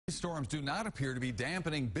Rainstorms do not appear to be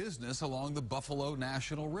dampening business along the Buffalo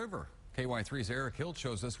National River. KY3's Eric Hilt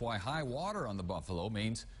shows us why high water on the Buffalo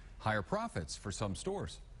means higher profits for some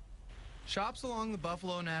stores. Shops along the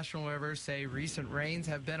Buffalo National River say recent rains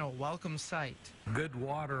have been a welcome sight. Good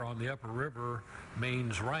water on the upper river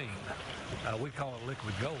means rain. We call it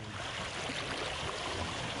liquid gold.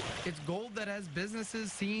 It's gold that has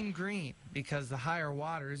businesses seeing green because the higher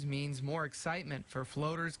waters means more excitement for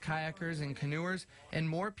floaters, kayakers, and canoers, and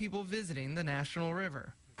more people visiting the National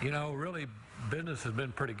River. You know, really, business has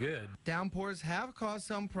been pretty good. Downpours have caused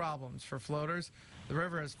some problems for floaters. The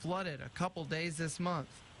river has flooded a couple days this month,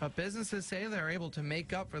 but businesses say they're able to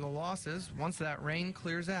make up for the losses once that rain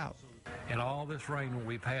clears out. And all this rain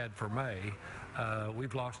we've had for May,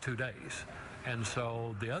 we've lost 2 days. And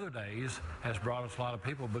so the other days has brought us a lot of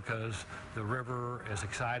people because the river is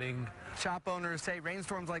exciting. Shop owners say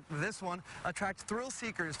rainstorms like this one attract thrill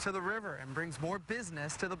seekers to the river and brings more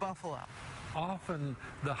business to the Buffalo. Often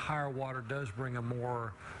the higher water does bring a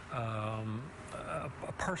more, a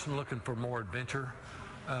person looking for more adventure,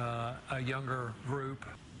 a younger group.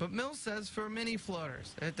 But Mills says for many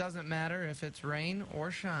floaters, it doesn't matter if it's rain or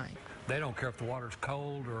shine. They don't care if the water's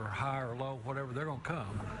cold or high or low, whatever, they're going to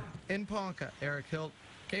come. In Ponca, Eric Hilt,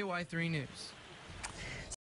 KY3 News.